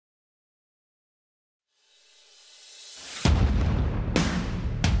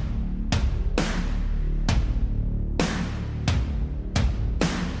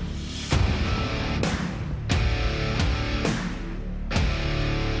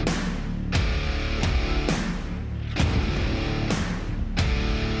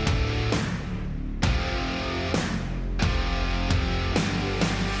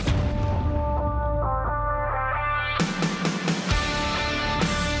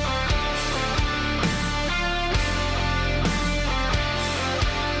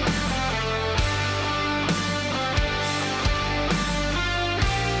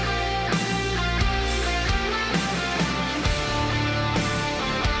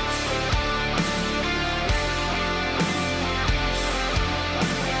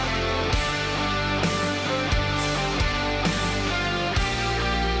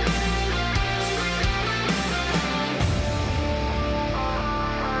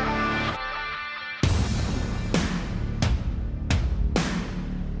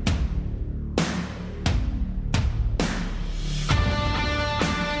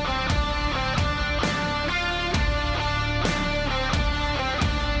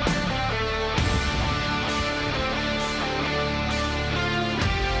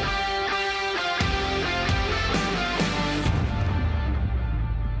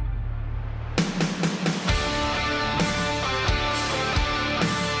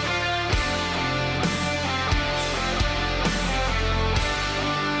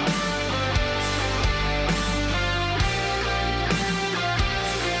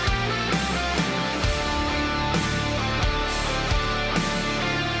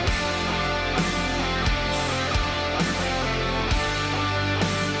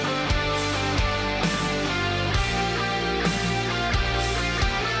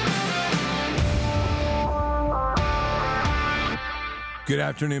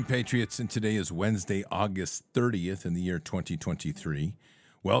Afternoon, Patriots, and today is Wednesday, August 30th in the year 2023.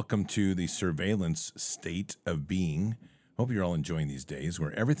 Welcome to the surveillance state of being. Hope you're all enjoying these days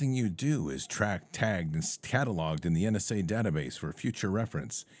where everything you do is tracked, tagged, and cataloged in the NSA database for future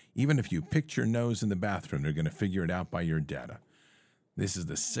reference. Even if you picked your nose in the bathroom, they're going to figure it out by your data. This is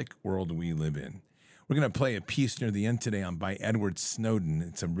the sick world we live in. We're going to play a piece near the end today by Edward Snowden.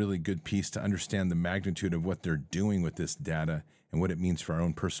 It's a really good piece to understand the magnitude of what they're doing with this data and what it means for our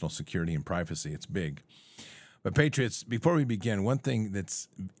own personal security and privacy. It's big. But Patriots, before we begin, one thing that's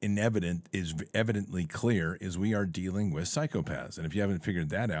evidently clear is we are dealing with psychopaths. And if you haven't figured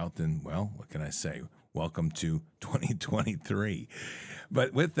that out, then, well, what can I say? Welcome to 2023.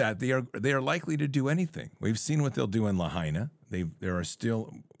 But with that, they are likely to do anything. We've seen what they'll do in Lahaina. There are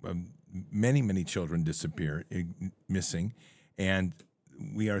still many children missing, and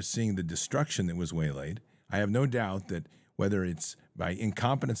we are seeing the destruction that was waylaid. I have no doubt that whether it's by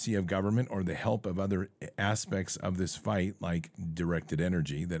incompetency of government or the help of other aspects of this fight, like directed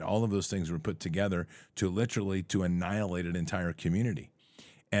energy, that all of those things were put together to annihilate an entire community.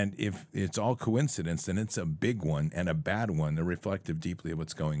 And if it's all coincidence, then it's a big one and a bad one, they're reflective deeply of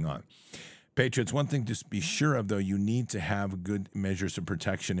what's going on. Patriots, one thing to be sure of, though, you need to have good measures of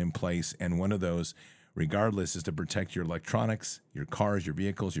protection in place, and one of those, regardless, is to protect your electronics, your cars, your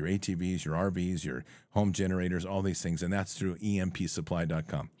vehicles, your ATVs, your RVs, your home generators, all these things, and that's through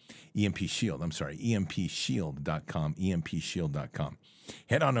EMPSupply.com. EMPShield.com, EMPShield.com.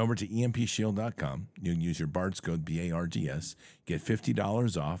 Head on over to EMPShield.com. You can use your BARDS code, BARDS, get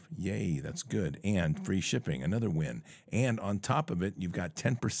 $50 off. Yay, that's good. And free shipping, another win. And on top of it, you've got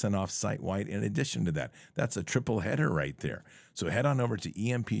 10% off site-wide in addition to that. That's a triple header right there. So head on over to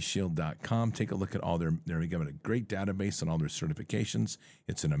EMPShield.com. Take a look at all they're giving a great database on all their certifications.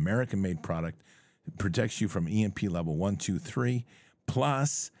 It's an American-made product. It protects you from EMP level 1, 2, 3,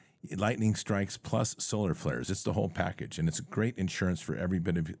 plus lightning strikes, plus solar flares. It's the whole package, and it's great insurance for every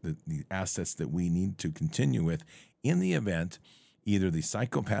bit of the assets that we need to continue with in the event either the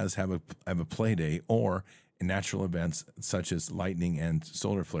psychopaths have a play day or natural events such as lightning and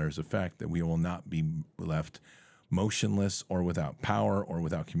solar flares affect, that we will not be left motionless or without power or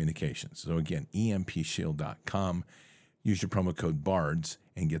without communications. So again, EMPShield.com. Use your promo code BARDS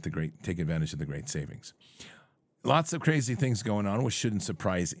and take advantage of the great savings. Lots of crazy things going on, which shouldn't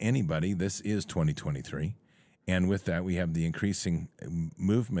surprise anybody. This is 2023. And with that, we have the increasing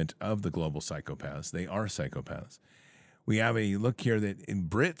movement of the global psychopaths. They are psychopaths. We have a look here that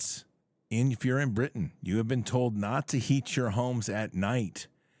if you're in Britain, you have been told not to heat your homes at night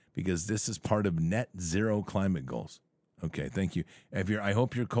because this is part of net zero climate goals. Okay, thank you. I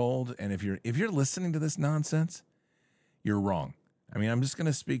hope you're cold, and if you're listening to this nonsense, you're wrong. I mean, I'm just going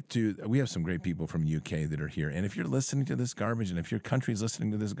to we have some great people from UK that are here. And if you're listening to this garbage, and if your country's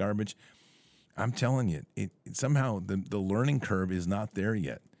listening to this garbage, I'm telling you, somehow the learning curve is not there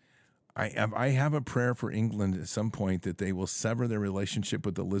yet. I have a prayer for England at some point that they will sever their relationship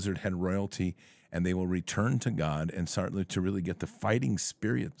with the lizard head royalty, and they will return to God and start to really get the fighting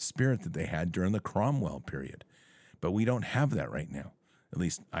spirit that they had during the Cromwell period. But we don't have that right now. At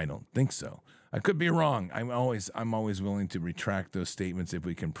least I don't think so. I could be wrong. I'm always willing to retract those statements if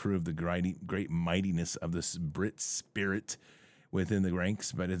we can prove the great mightiness of this Brit spirit within the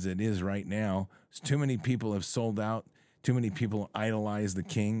ranks. But as it is right now, too many people have sold out. Too many people idolize the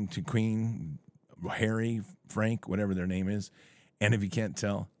king, to Queen, Harry, Frank, whatever their name is. And if you can't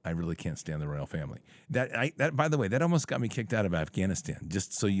tell, I really can't stand the royal family. That by the way, that almost got me kicked out of Afghanistan,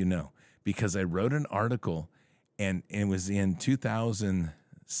 just so you know, because I wrote an article, and it was in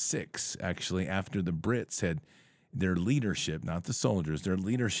 2006, actually, after the Brits had their leadership, not the soldiers, their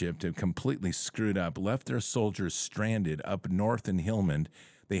leadership had completely screwed up, left their soldiers stranded up north in Helmand.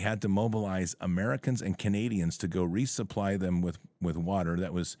 They had to mobilize Americans and Canadians to go resupply them with water.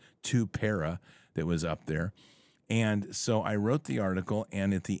 That was 2 para that was up there. And so I wrote the article,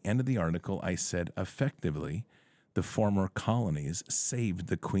 and at the end of the article, I said, effectively, the former colonies saved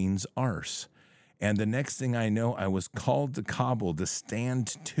the Queen's arse. And the next thing I know, I was called to Kabul to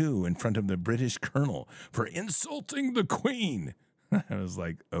stand to in front of the British colonel for insulting the Queen. I was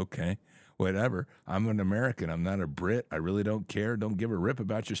like, okay, whatever. I'm an American. I'm not a Brit. I really don't care. Don't give a rip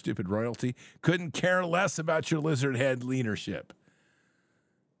about your stupid royalty. Couldn't care less about your lizard head leadership.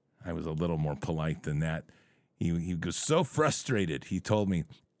 I was a little more polite than that. He was so frustrated. He told me,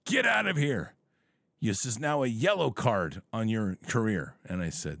 get out of here. This is now a yellow card on your career. And I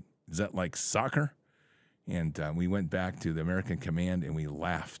said, is that like soccer? And we went back to the American command, and we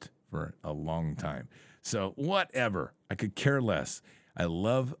laughed for a long time. So whatever. I could care less. I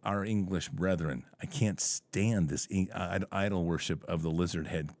love our English brethren. I can't stand this idol worship of the lizard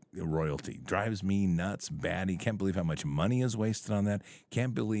head royalty. Drives me nuts, batty. Can't believe how much money is wasted on that.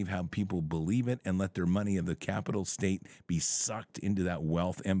 Can't believe how people believe it and let their money of the capital state be sucked into that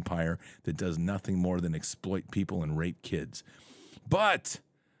wealth empire that does nothing more than exploit people and rape kids. But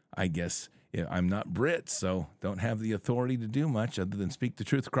I guess I'm not Brit, so don't have the authority to do much other than speak the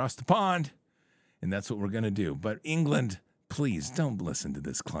truth across the pond. And that's what we're going to do. But England, please don't listen to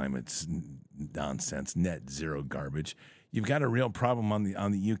this climate nonsense, net zero garbage. You've got a real problem on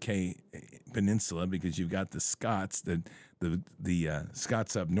the UK peninsula because you've got the Scots, the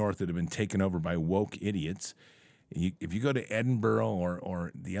Scots up north that have been taken over by woke idiots. If you go to Edinburgh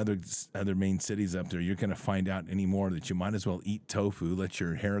or the other main cities up there, you're going to find out anymore that you might as well eat tofu, let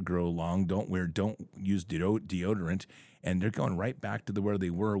your hair grow long, don't use deodorant, and they're going right back to where they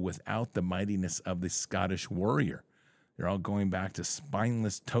were without the mightiness of the Scottish warrior. They're all going back to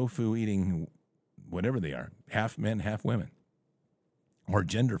spineless tofu eating, whatever they are, half men, half women, or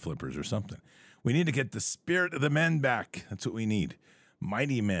gender flippers or something. We need to get the spirit of the men back. That's what we need,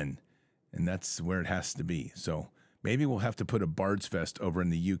 mighty men, and that's where it has to be. So maybe we'll have to put a Bards Fest over in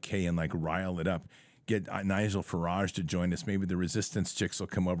the UK and rile it up. Get Nigel Farage to join us. Maybe the Resistance chicks will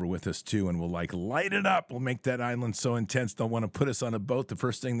come over with us too, and we'll light it up. We'll make that island so intense they'll want to put us on a boat the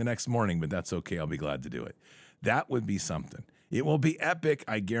first thing the next morning, but that's okay. I'll be glad to do it. That would be something. It will be epic.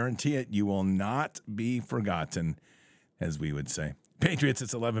 I guarantee it. You will not be forgotten, as we would say. Patriots,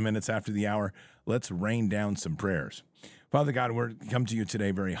 it's 11 minutes after the hour. Let's rain down some prayers. Father God, we come to you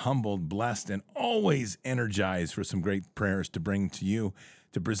today very humbled, blessed, and always energized for some great prayers to bring to you,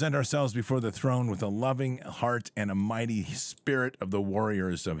 to present ourselves before the throne with a loving heart and a mighty spirit of the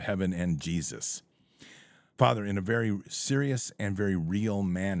warriors of heaven and Jesus. Father, in a very serious and very real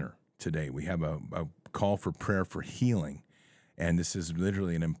manner today, we have a call for prayer for healing, and this is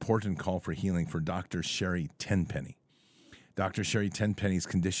literally an important call for healing for Dr. Sherry Tenpenny. Dr. Sherry Tenpenny's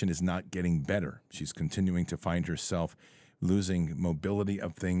condition is not getting better. She's continuing to find herself losing mobility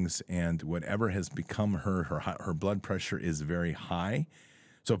of things, and whatever has become her blood pressure is very high.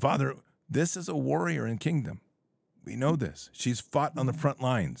 So, Father, this is a warrior in kingdom. We know this. She's fought on the front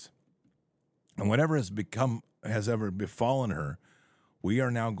lines. And whatever has ever befallen her, we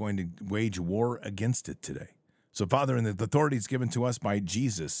are now going to wage war against it today. So, Father, in the authorities given to us by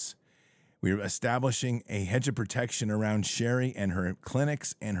Jesus, we are establishing a hedge of protection around Sherry and her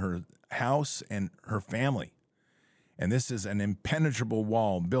clinics and her house and her family. And this is an impenetrable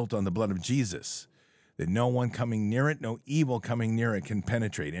wall built on the blood of Jesus, that no one coming near it, no evil coming near it can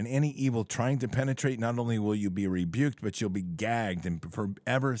penetrate. And any evil trying to penetrate, not only will you be rebuked, but you'll be gagged and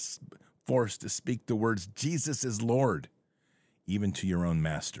forever forced to speak the words, Jesus is Lord, even to your own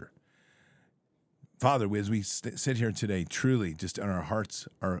master. Father, as we sit here today, truly just in our hearts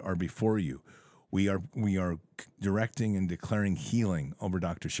are before you. We are directing and declaring healing over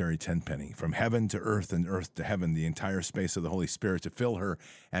Dr. Sherry Tenpenny, from heaven to earth and earth to heaven, the entire space of the Holy Spirit to fill her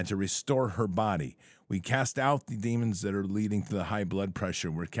and to restore her body. We cast out the demons that are leading to the high blood pressure.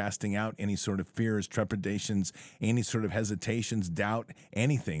 We're casting out any sort of fears, trepidations, any sort of hesitations, doubt,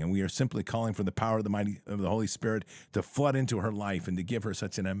 anything. And we are simply calling for the power of the Holy Spirit to flood into her life and to give her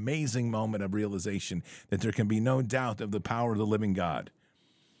such an amazing moment of realization that there can be no doubt of the power of the living God.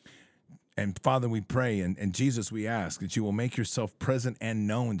 And Father, we pray, and Jesus, we ask that you will make yourself present and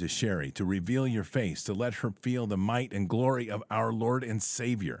known to Sherry, to reveal your face, to let her feel the might and glory of our Lord and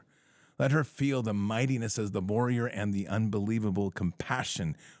Savior. Let her feel the mightiness as the warrior and the unbelievable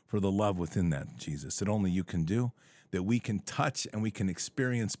compassion for the love within that, Jesus, that only you can do, that we can touch and we can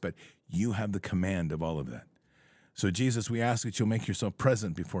experience, but you have the command of all of that. So, Jesus, we ask that you'll make yourself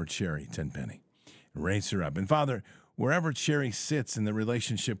present before Sherry Tenpenny. Raise her up. And Father, wherever Sherry sits in the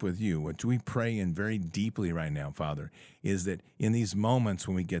relationship with you, what we pray in very deeply right now, Father, is that in these moments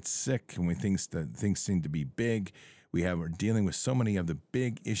when we get sick and when things seem to be big, we're dealing with so many of the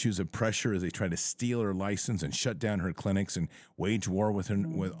big issues of pressure as they try to steal her license and shut down her clinics and wage war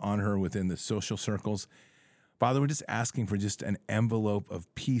on her within the social circles. Father, we're just asking for just an envelope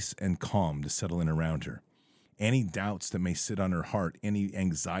of peace and calm to settle in around her. Any doubts that may sit on her heart, any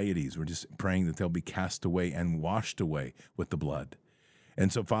anxieties, we're just praying that they'll be cast away and washed away with the blood.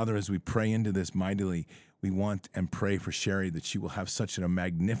 And so, Father, as we pray into this mightily, we want and pray for Sherry that she will have such a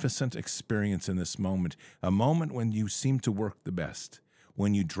magnificent experience in this moment, a moment when you seem to work the best,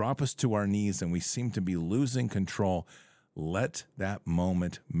 when you drop us to our knees and we seem to be losing control. Let that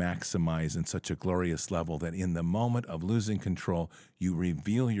moment maximize in such a glorious level that in the moment of losing control, you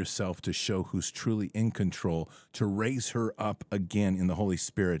reveal yourself to show who's truly in control, to raise her up again in the Holy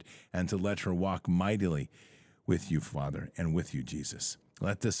Spirit and to let her walk mightily. with you, Father, and with you, Jesus.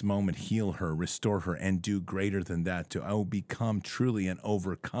 Let this moment heal her, restore her, and do greater than that, to become truly an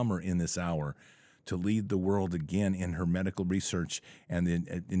overcomer in this hour, to lead the world again in her medical research and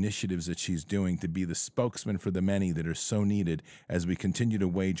the initiatives that she's doing, to be the spokesman for the many that are so needed as we continue to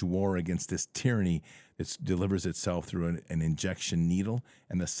wage war against this tyranny that delivers itself through an injection needle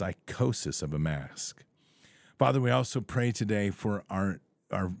and the psychosis of a mask. Father, we also pray today for our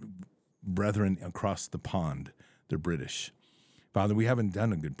brethren across the pond, the British. Father, we haven't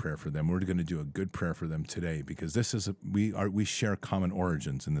done a good prayer for them. We're going to do a good prayer for them today, because we share common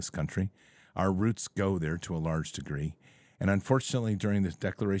origins in this country. Our roots go there to a large degree. And unfortunately, during this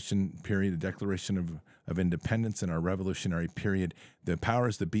declaration period, the Declaration of Independence and our revolutionary period, the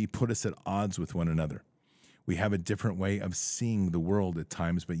powers that be put us at odds with one another. We have a different way of seeing the world at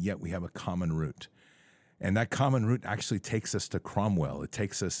times, but yet we have a common root. And that common root actually takes us to Cromwell. It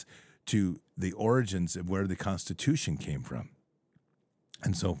takes us to the origins of where the Constitution came from.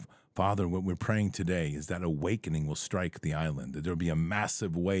 And so, Father, what we're praying today is that awakening will strike the island, that there'll be a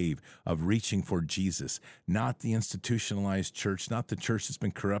massive wave of reaching for Jesus, not the institutionalized church, not the church that's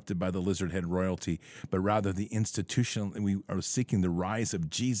been corrupted by the lizard head royalty, but rather the institutional. We are seeking the rise of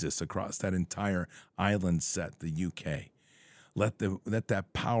Jesus across that entire island set, the UK. Let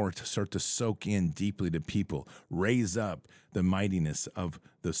that power to start to soak in deeply to people. Raise up the mightiness of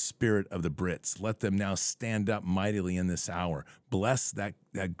the spirit of the Brits. Let them now stand up mightily in this hour. Bless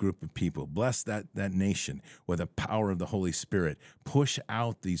that group of people. Bless that nation with the power of the Holy Spirit. Push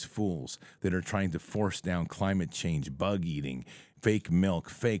out these fools that are trying to force down climate change, bug eating, fake milk,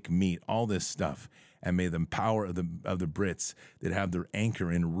 fake meat, all this stuff. And may the power of the Brits that have their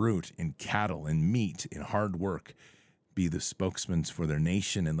anchor in root, in cattle, in meat, in hard work, be the spokesmen for their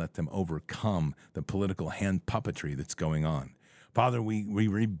nation, and let them overcome the political hand puppetry that's going on. Father, we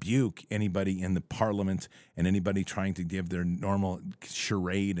rebuke anybody in the parliament and anybody trying to give their normal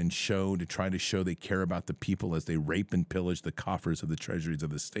charade and show to try to show they care about the people as they rape and pillage the coffers of the treasuries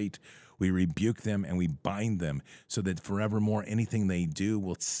of the state. We rebuke them and we bind them so that forevermore anything they do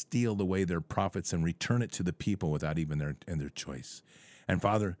will steal away their profits and return it to the people without even their choice. And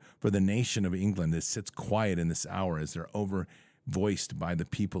Father, for the nation of England that sits quiet in this hour as they're voiced by the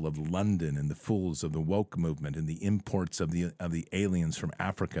people of London and the fools of the woke movement and the imports of the aliens from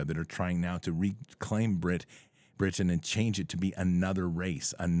Africa that are trying now to reclaim Britain and change it to be another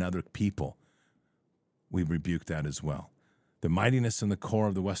race, another people. We rebuke that as well. The mightiness in the core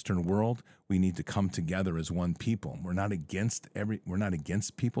of the Western world, we need to come together as one people. We're not against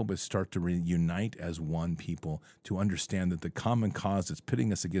people, but start to reunite as one people to understand that the common cause that's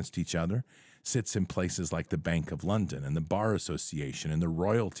pitting us against each other sits in places like the Bank of London and the Bar Association and the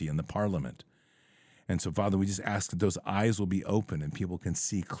royalty and the Parliament. And so, Father, we just ask that those eyes will be open and people can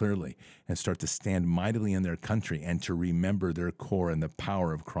see clearly and start to stand mightily in their country and to remember their core and the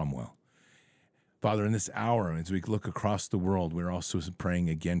power of Cromwell. Father, in this hour, as we look across the world, we're also praying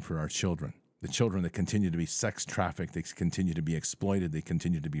again for our children, the children that continue to be sex trafficked, they continue to be exploited, they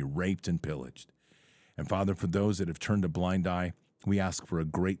continue to be raped and pillaged. And Father, for those that have turned a blind eye, we ask for a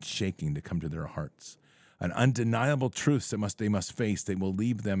great shaking to come to their hearts. An undeniable truth that they must face that will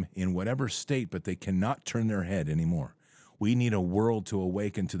leave them in whatever state, but they cannot turn their head anymore. We need a world to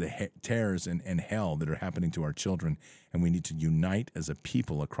awaken to the terrors and hell that are happening to our children, and we need to unite as a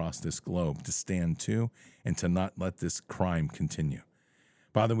people across this globe to stand to and to not let this crime continue.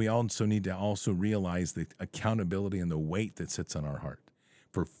 Father, we also need to realize the accountability and the weight that sits on our heart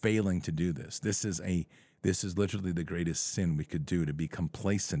for failing to do this. This is literally the greatest sin we could do, to be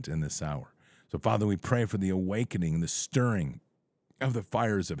complacent in this hour. So, Father, we pray for the awakening and the stirring of the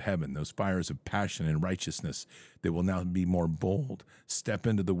fires of heaven, those fires of passion and righteousness that will now be more bold, step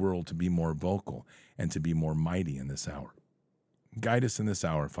into the world to be more vocal and to be more mighty in this hour. Guide us in this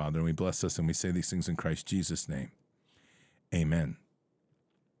hour, Father, and we bless us and we say these things in Christ Jesus' name. Amen.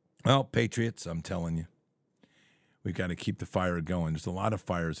 Well, patriots, I'm telling you, we've got to keep the fire going. There's a lot of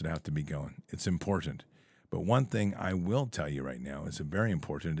fires that have to be going. It's important. But one thing I will tell you right now is very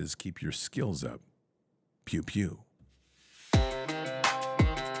important, is keep your skills up. Pew, pew.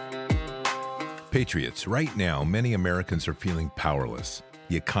 Patriots, right now, many Americans are feeling powerless.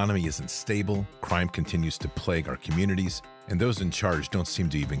 The economy isn't stable, crime continues to plague our communities, and those in charge don't seem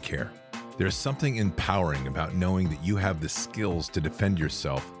to even care. There's something empowering about knowing that you have the skills to defend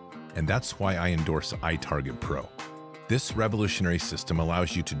yourself, and that's why I endorse iTarget Pro. This revolutionary system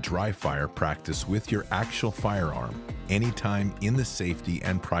allows you to dry fire practice with your actual firearm anytime in the safety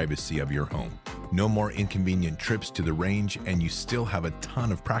and privacy of your home. No more inconvenient trips to the range, and you still have a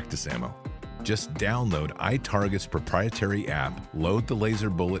ton of practice ammo. Just download iTarget's proprietary app, load the laser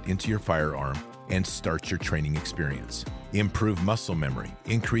bullet into your firearm, and start your training experience. Improve muscle memory,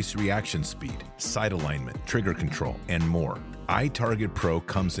 increase reaction speed, sight alignment, trigger control, and more. iTarget Pro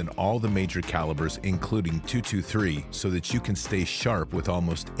comes in all the major calibers, including .223, so that you can stay sharp with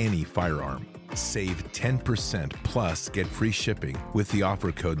almost any firearm. Save 10% plus get free shipping with the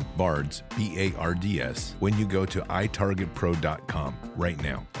offer code BARDS, B-A-R-D-S, when you go to itargetpro.com right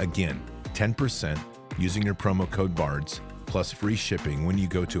now. Again, 10% using your promo code BARDS, plus free shipping when you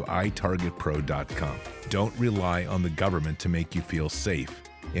go to itargetpro.com. Don't rely on the government to make you feel safe.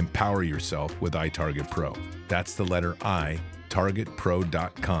 Empower yourself with iTarget Pro. That's the letter I,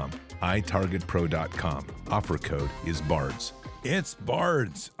 targetpro.com. itargetpro.com. Offer code is BARDS. It's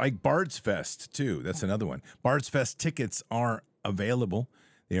Bards, like Bards Fest, too. That's another one. Bards Fest tickets are available.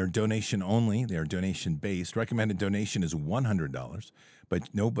 They are donation only. They are donation based. Recommended donation is $100, but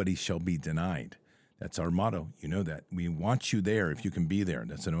nobody shall be denied. That's our motto. You know that. We want you there if you can be there.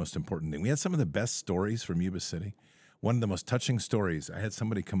 That's the most important thing. We had some of the best stories from Yuba City. One of the most touching stories, I had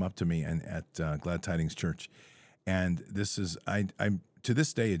somebody come up to me at Glad Tidings Church, and this is, I to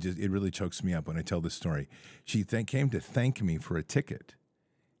this day, it really chokes me up when I tell this story. She came to thank me for a ticket,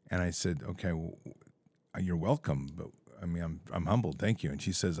 and I said, okay, well, you're welcome, but I mean, I'm humbled, thank you. And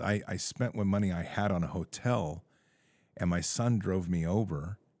she says, I spent what money I had on a hotel, and my son drove me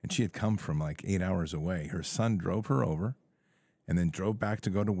over, and she had come from like 8 hours away. Her son drove her over, and then drove back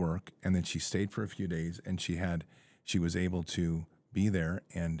to go to work, and then she stayed for a few days, and she was able to be there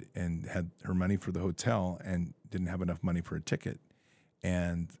and had her money for the hotel and didn't have enough money for a ticket.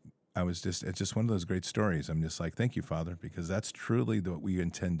 And it's just one of those great stories. I'm just like, thank you, Father, because that's truly what we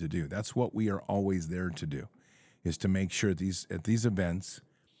intend to do. That's what we are always there to do, is to make sure at these events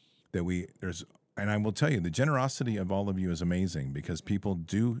that and I will tell you, the generosity of all of you is amazing, because people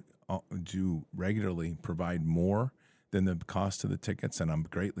do regularly provide more than the cost of the tickets, and I'm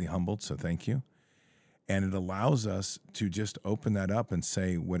greatly humbled, so thank you. And it allows us to just open that up and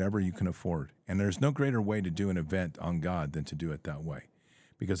say whatever you can afford. And there's no greater way to do an event on God than to do it that way,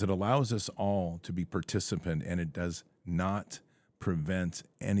 because it allows us all to be participant, and it does not prevent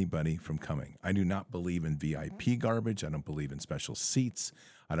anybody from coming. I do not believe in VIP garbage. I don't believe in special seats.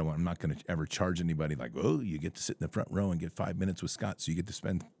 I'm not going to ever charge anybody like, oh, you get to sit in the front row and get 5 minutes with Scott, so you get to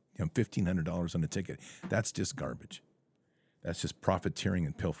spend $1,500 on a ticket. That's just garbage. That's just profiteering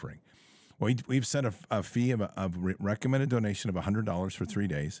and pilfering. We've set a fee of recommended donation of $100 for 3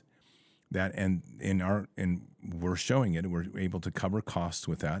 days. And we're showing it. We're able to cover costs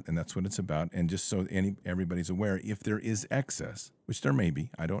with that, and that's what it's about. And just so everybody's aware, if there is excess, which there may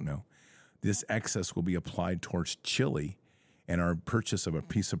be, I don't know, this excess will be applied towards Chile and our purchase of a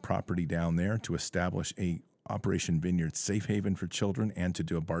piece of property down there to establish a Operation Vineyard Safe Haven for children, and to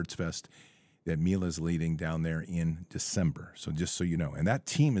do a Bards Fest that Mila's leading down there in December. So just so you know. And that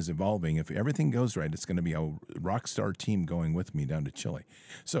team is evolving. If everything goes right, it's going to be a rock star team going with me down to Chile.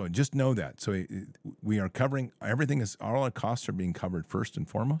 So just know that. So we are covering, all our costs are being covered first and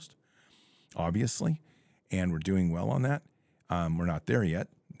foremost, obviously, and we're doing well on that. We're not there yet,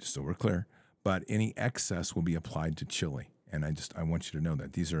 just so we're clear, but any excess will be applied to Chile. And I want you to know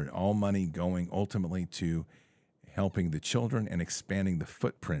that these are all money going ultimately to helping the children and expanding the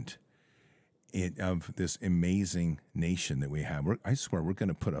footprint of this amazing nation that we have. I swear we're going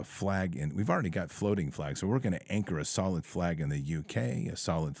to put a flag in. We've already got floating flags, so we're going to anchor a solid flag in the UK, a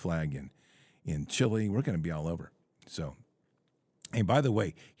solid flag in Chile. We're going to be all over. So, and by the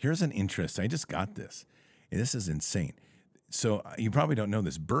way, here's an interest. I just got this. And this is insane. So you probably don't know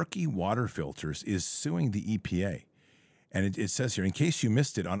this. Berkey Water Filters is suing the EPA. And it says here, in case you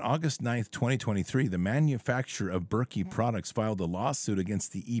missed it, on August 9th, 2023, the manufacturer of Berkey products filed a lawsuit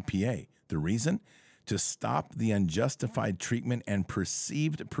against the EPA. The reason? To stop the unjustified treatment and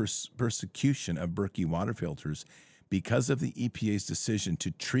perceived persecution of Berkey water filters because of the EPA's decision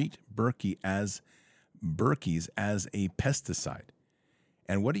to treat Berkey's as a pesticide.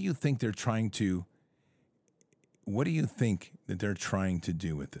 And what do you think they're trying to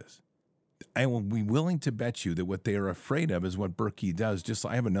do with this? I will be willing to bet you that what they are afraid of is what Berkey does. Just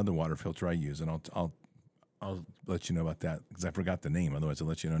I have another water filter I use, and I'll let you know about that because I forgot the name. Otherwise, I'll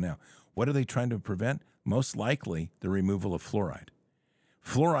let you know now. What are they trying to prevent? Most likely the removal of fluoride.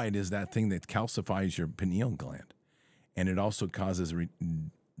 Fluoride is that thing that calcifies your pineal gland, and it also causes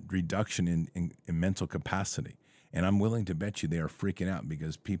reduction in mental capacity. And I'm willing to bet you they are freaking out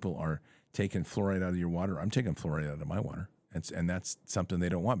because people are taking fluoride out of your water. I'm taking fluoride out of my water. And that's something they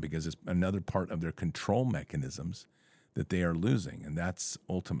don't want because it's another part of their control mechanisms that they are losing. And that's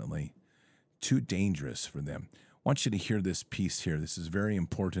ultimately too dangerous for them. I want you to hear this piece here. This is very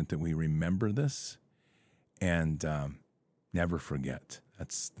important that we remember this and never forget.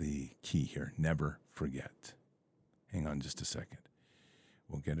 That's the key here. Never forget. Hang on just a second.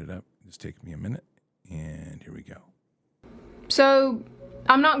 We'll get it up. Just take me a minute. And here we go. So,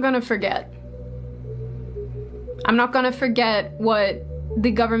 I'm not going to forget. I'm not going to forget what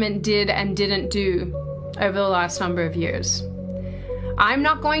the government did and didn't do over the last number of years. I'm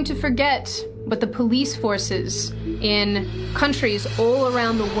not going to forget what the police forces in countries all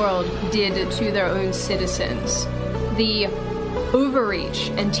around the world did to their own citizens. The overreach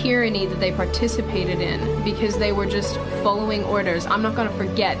and tyranny that they participated in because they were just following orders. I'm not going to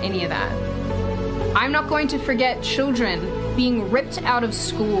forget any of that. I'm not going to forget children being ripped out of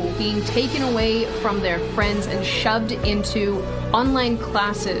school, being taken away from their friends and shoved into online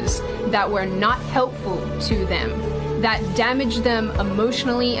classes that were not helpful to them, that damaged them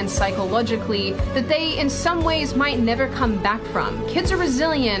emotionally and psychologically, that they in some ways might never come back from. Kids are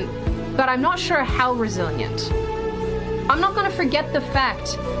resilient, but I'm not sure how resilient. I'm not going to forget the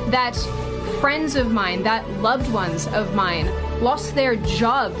fact that friends of mine, that loved ones of mine, lost their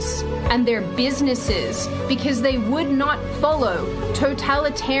jobs and their businesses because they would not follow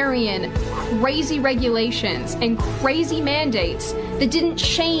totalitarian, crazy regulations and crazy mandates that didn't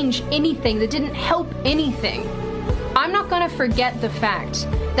change anything, that didn't help anything. I'm not going to forget the fact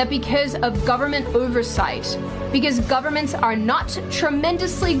that because of government oversight, because governments are not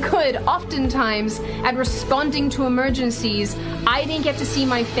tremendously good oftentimes at responding to emergencies, I didn't get to see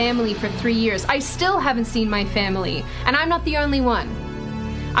my family for 3 years. I still haven't seen my family, and I'm not the only one.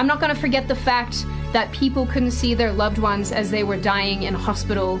 I'm not going to forget the fact that people couldn't see their loved ones as they were dying in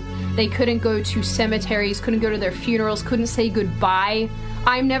hospital. They couldn't go to cemeteries, couldn't go to their funerals, couldn't say goodbye.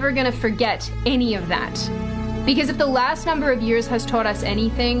 I'm never going to forget any of that. Because if the last number of years has taught us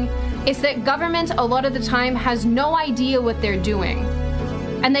anything, it's that government a lot of the time has no idea what they're doing.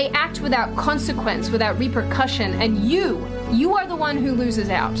 And they act without consequence, without repercussion, and you are the one who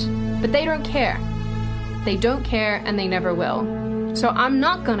loses out. But they don't care. They don't care, and they never will. So I'm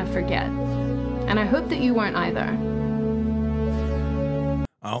not gonna forget. And I hope that you won't either.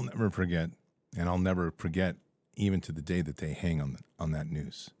 I'll never forget, and I'll never forget even to the day that they hang on that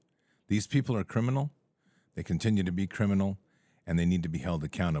news. These people are criminal. They continue to be criminal, and they need to be held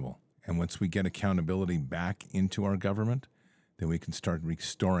accountable. And once we get accountability back into our government, then we can start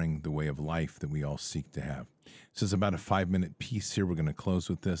restoring the way of life that we all seek to have. This is about a 5-minute piece here. We're going to close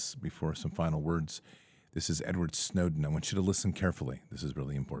with this before some final words. This is Edward Snowden. I want you to listen carefully. This is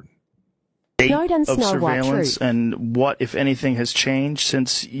really important. Snowden's of surveillance and what, if anything, has changed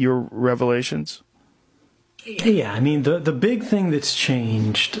since your revelations? Yeah, I mean, the big thing that's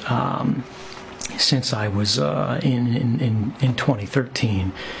changed since I was in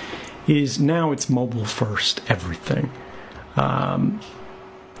 2013 is now it's mobile first everything.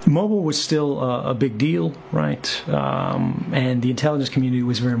 Mobile was still a big deal, right? And the intelligence community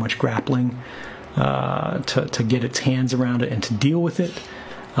was very much grappling to get its hands around it and to deal with it.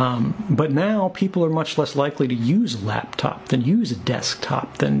 But now people are much less likely to use a laptop than use a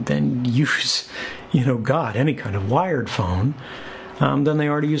desktop than use, any kind of wired phone than they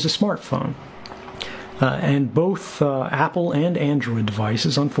are to use a smartphone. And both Apple and Android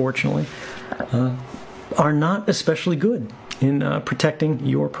devices, unfortunately, are not especially good in protecting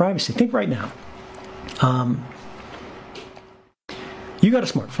your privacy. Think right now. You got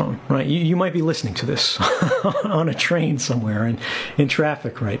a smartphone, right? You might be listening to this on a train somewhere in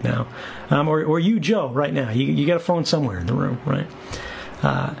traffic right now. Or you, Joe, right now. You got a phone somewhere in the room, right?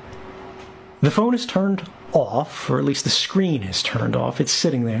 The phone is turned off, or at least the screen is turned off. It's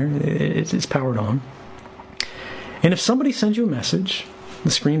sitting there. It's powered on. And if somebody sends you a message,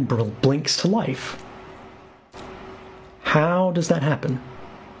 the screen blinks to life. How does that happen?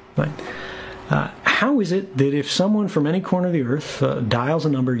 Right? How is it that if someone from any corner of the earth dials a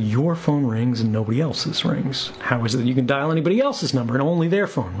number, your phone rings and nobody else's rings? How is it that you can dial anybody else's number and only their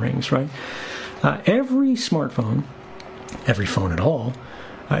phone rings, right? Every smartphone, every phone at all,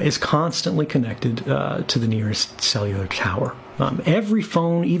 is constantly connected to the nearest cellular tower. Every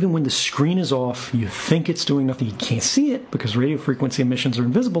phone, even when the screen is off, you think it's doing nothing. You can't see it because radio frequency emissions are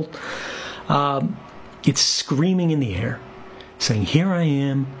invisible. It's screaming in the air, saying, here I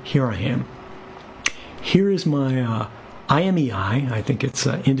am, here I am. Here is my IMEI, I think it's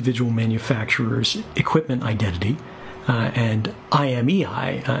Individual Manufacturer's Equipment Identity, and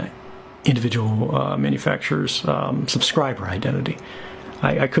IMEI, Individual Manufacturer's Subscriber Identity.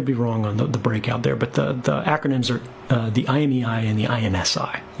 I could be wrong on the breakout there, but the acronyms are the IMEI and the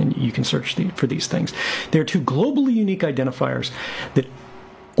INSI, and you can search for these things. They're two globally unique identifiers that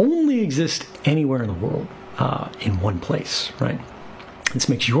only exist anywhere in the world in one place, right? This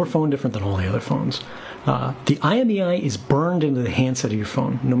makes your phone different than all the other phones. The IMEI is burned into the handset of your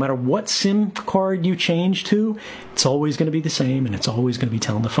phone. No matter what SIM card you change to, it's always going to be the same, and it's always going to be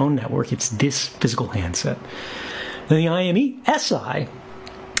telling the phone network it's this physical handset. Then the IMEI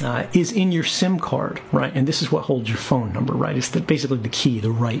is in your SIM card, right? And this is what holds your phone number, right? It's basically the key,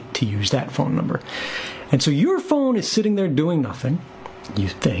 the right to use that phone number. And so your phone is sitting there doing nothing, you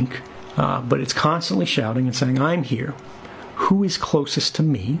think, but it's constantly shouting and saying, I'm here. Who is closest to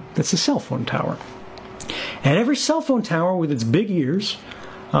me? That's a cell phone tower. And every cell phone tower with its big ears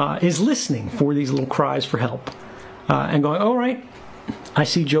is listening for these little cries for help and going, all right, I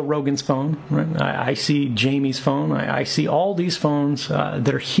see Joe Rogan's phone, right? I see Jamie's phone. I see all these phones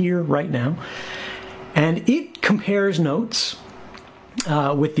that are here right now. And it compares notes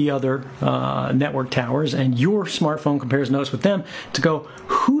with the other network towers, and your smartphone compares notes with them to go,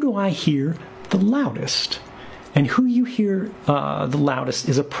 who do I hear the loudest? And who you hear the loudest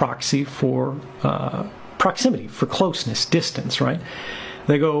is a proxy for proximity, for closeness, distance, right?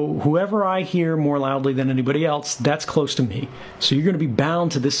 They go, whoever I hear more loudly than anybody else, that's close to me. So you're going to be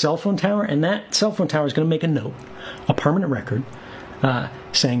bound to this cell phone tower, and that cell phone tower is going to make a note, a permanent record,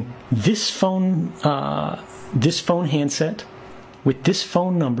 saying this phone handset with this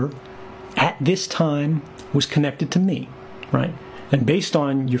phone number at this time was connected to me, right? And based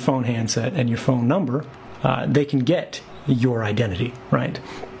on your phone handset and your phone number, they can get your identity, right?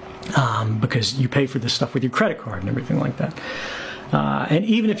 Because you pay for this stuff with your credit card and everything like that. And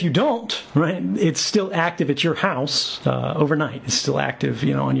even if you don't, right, it's still active at your house overnight. It's still active,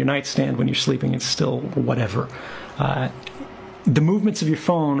 on your nightstand when you're sleeping. It's still whatever. The movements of your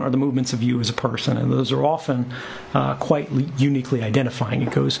phone are the movements of you as a person, and those are often quite uniquely identifying.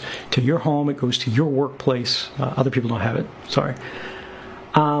 It goes to your home. It goes to your workplace. Other people don't have it. Sorry.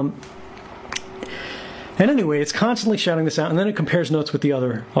 And anyway, it's constantly shouting this out, and then it compares notes with the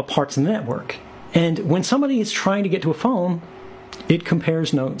other parts of the network. And when somebody is trying to get to a phone, it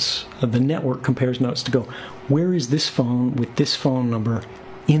compares notes, the network compares notes to go, where is this phone with this phone number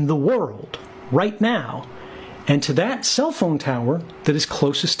in the world right now? And to that cell phone tower that is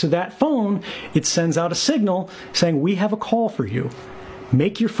closest to that phone, it sends out a signal saying, we have a call for you.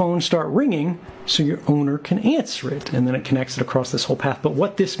 Make your phone start ringing so your owner can answer it. And then it connects it across this whole path. But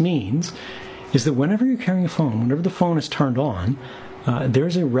what this means is that whenever you're carrying a phone, whenever the phone is turned on,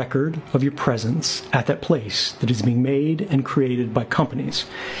 there's a record of your presence at that place that is being made and created by companies.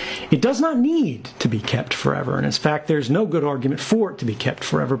 It does not need to be kept forever, and in fact, there's no good argument for it to be kept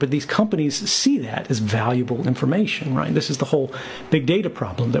forever, but these companies see that as valuable information, right? This is the whole big data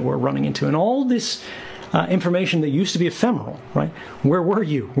problem that we're running into, and all this information that used to be ephemeral, right? Where were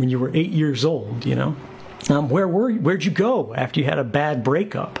you when you were 8 years old, Where'd you go after you had a bad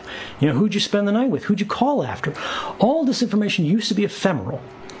breakup? Who'd you spend the night with? Who'd you call after? All this information used to be ephemeral,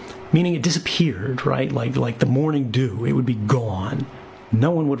 meaning it disappeared, right? Like the morning dew, it would be gone.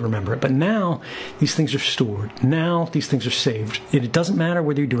 No one would remember it. But now these things are stored. Now these things are saved. It doesn't matter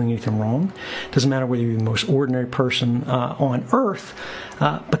whether you're doing anything wrong. It doesn't matter whether you're the most ordinary person on Earth,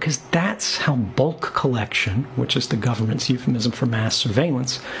 because that's how bulk collection, which is the government's euphemism for mass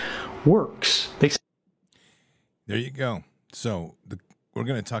surveillance, works. There you go. So we're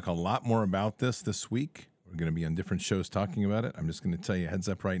going to talk a lot more about this week. We're going to be on different shows talking about it. I'm just going to tell you heads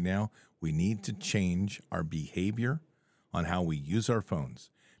up right now. We need to change our behavior on how we use our phones,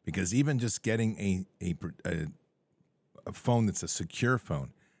 because even just getting a phone that's a secure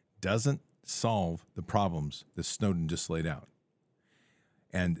phone doesn't solve the problems that Snowden just laid out.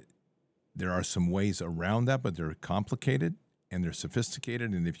 And there are some ways around that, but they're complicated and they're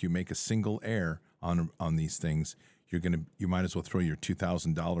sophisticated. And if you make a single error on these things, you might as well throw your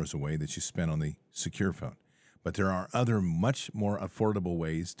 $2,000 away that you spent on the secure phone. But there are other much more affordable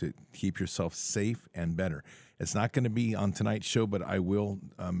ways to keep yourself safe and better. It's not going to be on tonight's show, but I will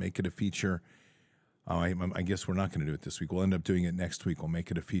make it a feature. I guess we're not going to do it this week. We'll end up doing it next week. We'll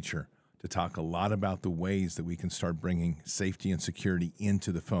make it a feature to talk a lot about the ways that we can start bringing safety and security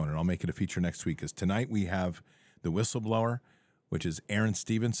into the phone. And I'll make it a feature next week, because tonight we have the whistleblower, which is Aaron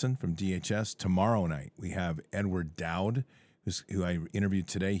Stevenson from DHS. Tomorrow night, we have Edward Dowd, who I interviewed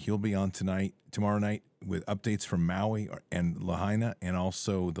today. He'll be on tomorrow night with updates from Maui and Lahaina, and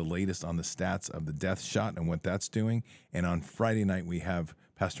also the latest on the stats of the death shot and what that's doing. And on Friday night, we have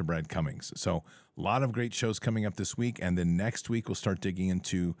Pastor Brad Cummings. So a lot of great shows coming up this week. And then next week, we'll start digging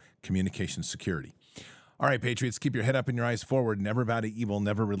into communication security. All right, Patriots, keep your head up and your eyes forward. Never bow to evil,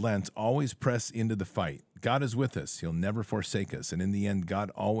 never relent. Always press into the fight. God is with us. He'll never forsake us. And in the end, God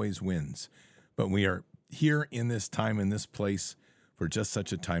always wins. But we are here in this time, in this place, for just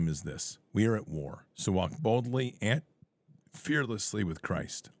such a time as this. We are at war. So walk boldly and fearlessly with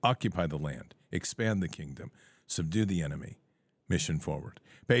Christ. Occupy the land. Expand the kingdom. Subdue the enemy. Mission forward.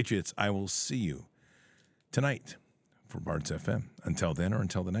 Patriots, I will see you tonight for Bards FM. Until then, or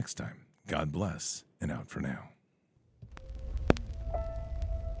until the next time, God bless, and out for now.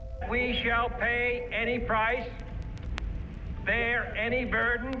 We shall pay any price, bear any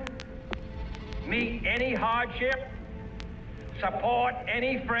burden, meet any hardship, support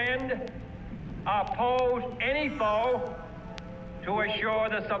any friend, oppose any foe to assure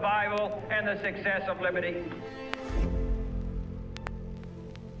the survival and the success of liberty.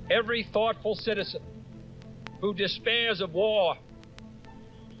 Every thoughtful citizen who despairs of war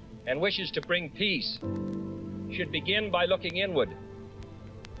and wishes to bring peace should begin by looking inward,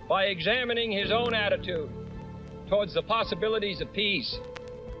 by examining his own attitude towards the possibilities of peace.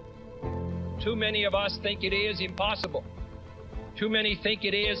 Too many of us think it is impossible. Too many think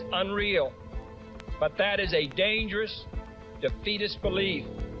it is unreal. But that is a dangerous, defeatist belief.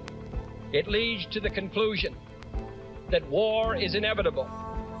 It leads to the conclusion that war is inevitable,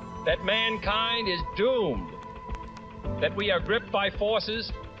 that mankind is doomed, that we are gripped by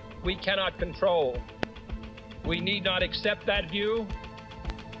forces we cannot control. We need not accept that view.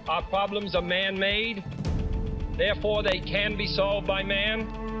 Our problems are man-made, therefore they can be solved by man,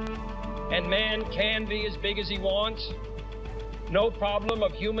 and man can be as big as he wants. No problem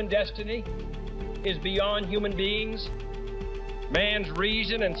of human destiny is beyond human beings. Man's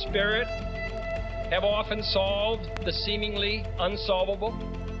reason and spirit have often solved the seemingly unsolvable,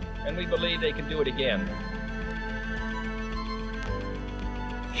 and we believe they can do it again.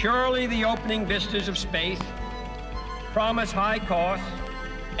 Surely the opening vistas of space promise high costs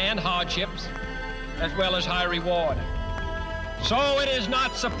and hardships, as well as high reward. So it is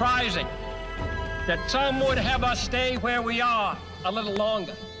not surprising that some would have us stay where we are a little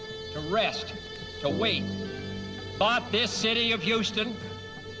longer, to rest, to wait. But this city of Houston,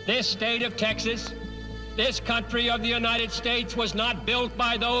 this state of Texas, this country of the United States was not built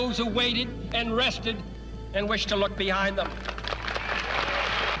by those who waited and rested and wished to look behind them.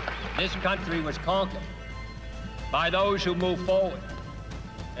 This country was conquered by those who move forward,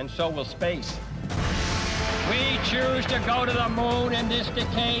 and so will space. We choose to go to the moon in this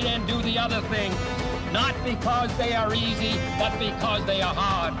decade and do the other thing, not because they are easy, but because they are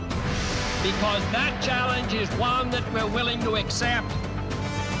hard. Because that challenge is one that we're willing to accept.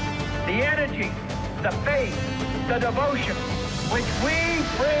 The energy, the faith, the devotion which we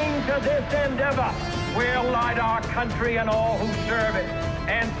bring to this endeavor will light our country and all who serve it.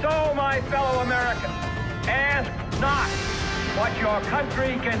 And so, my fellow Americans, ask not what your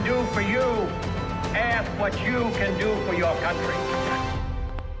country can do for you. Ask what you can do for your country.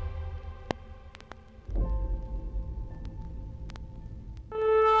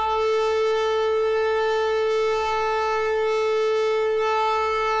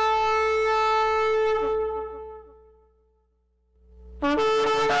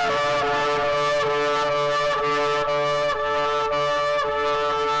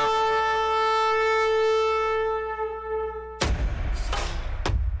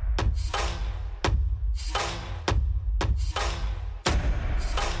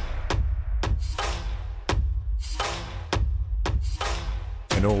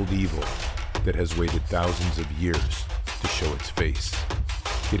 An old evil that has waited thousands of years to show its face.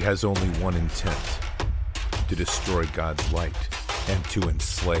 It has only one intent: to destroy God's light and to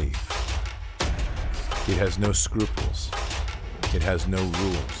enslave. It has no scruples. It has no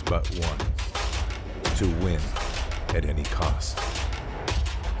rules but one: to win at any cost.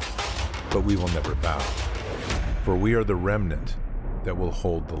 But we will never bow, for we are the remnant that will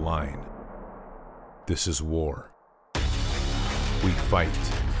hold the line. This is war. We fight.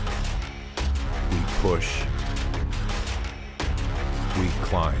 We push. We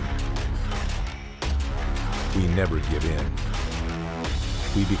climb. We never give in.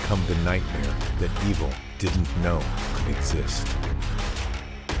 We become the nightmare that evil didn't know could exist.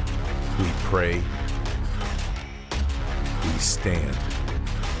 We pray. We stand.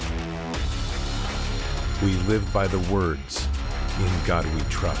 We live by the words, "In God we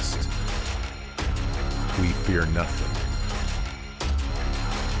trust." We fear nothing.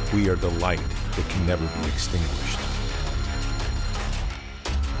 We are the light that can never be extinguished.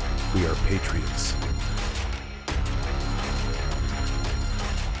 We are patriots.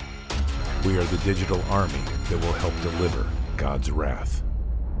 We are the digital army that will help deliver God's wrath.